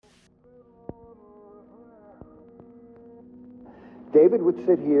David would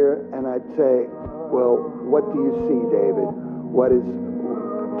sit here and I'd say, well, what do you see, David? What is,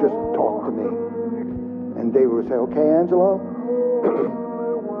 just talk to me. And David would say, okay, Angelo,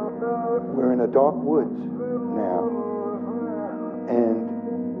 we're in a dark woods now. And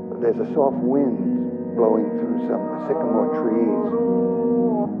there's a soft wind blowing through some sycamore trees.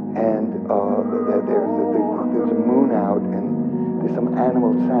 And there's a moon out and there's some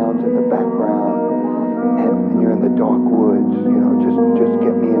animal sounds in the background. And you're in the dark woods, you know, just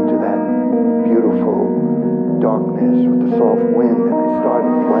get me into that beautiful darkness with the soft wind. And I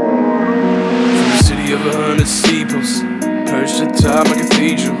started playing. From the city of 100 steeples, perched atop a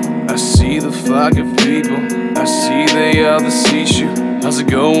cathedral, I see the flock of people, I see they all beseech you. How's it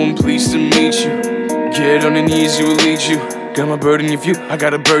going? Pleased to meet you. Get on your knees, you will lead you. Got my bird in your view, I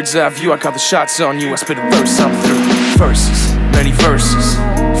got a bird's eye view. I call the shots on you, I spit a verse, I'm through. Verses, many verses.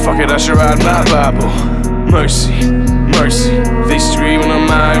 Fuck it, I should write my Bible. Mercy, mercy, they streaming on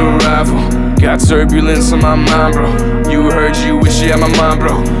my arrival. Got turbulence on my mind, bro. You heard you wish you had my mind,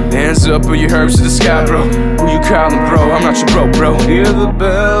 bro. Hands up or your herbs to the sky, bro. Who you calling, bro? I'm not your bro. Hear the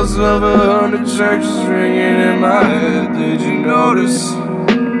bells of 100 churches ringing in my head. Did you notice?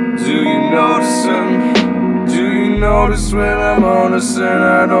 Do you notice them? Do you notice when I'm honest and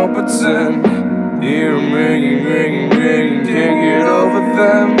I don't pretend? Hear them ringing, can't get over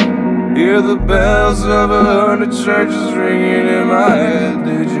them. Hear the bells of 100 churches ringing in my head.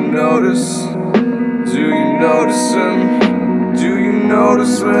 Did you notice? Do you notice them? Do you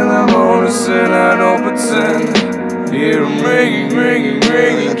notice when I'm honest and I don't pretend? Hear them ringing,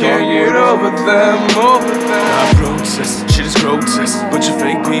 can't get over them. I protest, shit is grotesque. Bunch of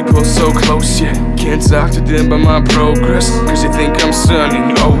fake people so close, yeah. Can't talk to them about my progress, cause they think I'm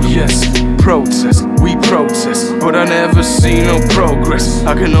stunning, oh yes. Protest, we protest, but I never see no progress.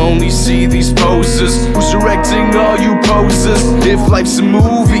 I can only see these poses. Who's directing all you poses? If life's a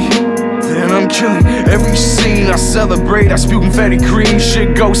movie, then I'm killing every scene. I celebrate, I spew confetti green.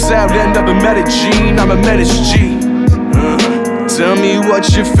 Shit goes out, end up in Medellin. I'm a menace G. Tell me what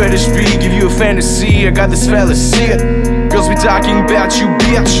your fetish be, give you a fantasy. I got this fallacy. Girls be talking about you,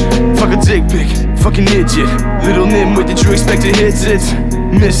 bitch. Fuck a dick pic, fucking idiot. Little nitwit that you expect to hit it.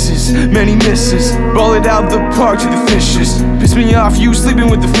 Misses, many misses. Ball it out the park to the fishes. Piss me off, you sleeping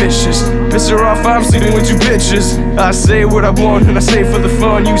with the fishes. Piss her off, I'm sleeping with two bitches. I say what I want and I say it for the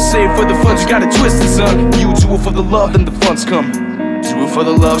fun. You say it for the fun, you gotta twist it, son. You do it for the love, then the funds come. Do it for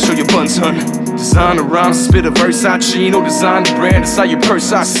the love, show your buns, hun. Design a rhyme, spit a Versace. No design the brand, it's how your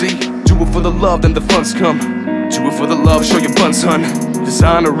purse I see. Do it for the love, then the funds come. Do it for the love, show your buns, hun.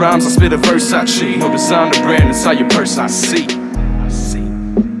 Design the rhymes, I spit a Versace. No design the brand, it's how your purse I see.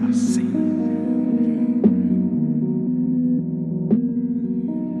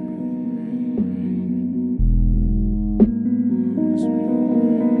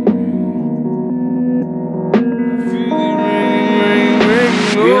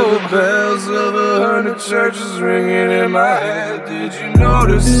 Hear the bells of 100 churches ringing in my head. Did you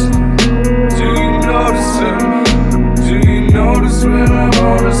notice? Do you notice them? Do you notice when I'm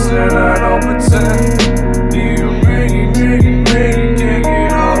honest and I don't pretend? Hear them ringing, can't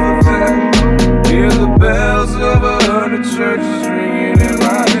get over them. Hear the bells of 100 churches ringing in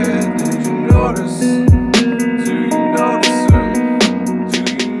my head. Did you notice? Do you notice them? Do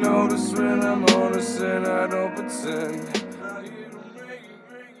you notice when I'm honest and I don't pretend?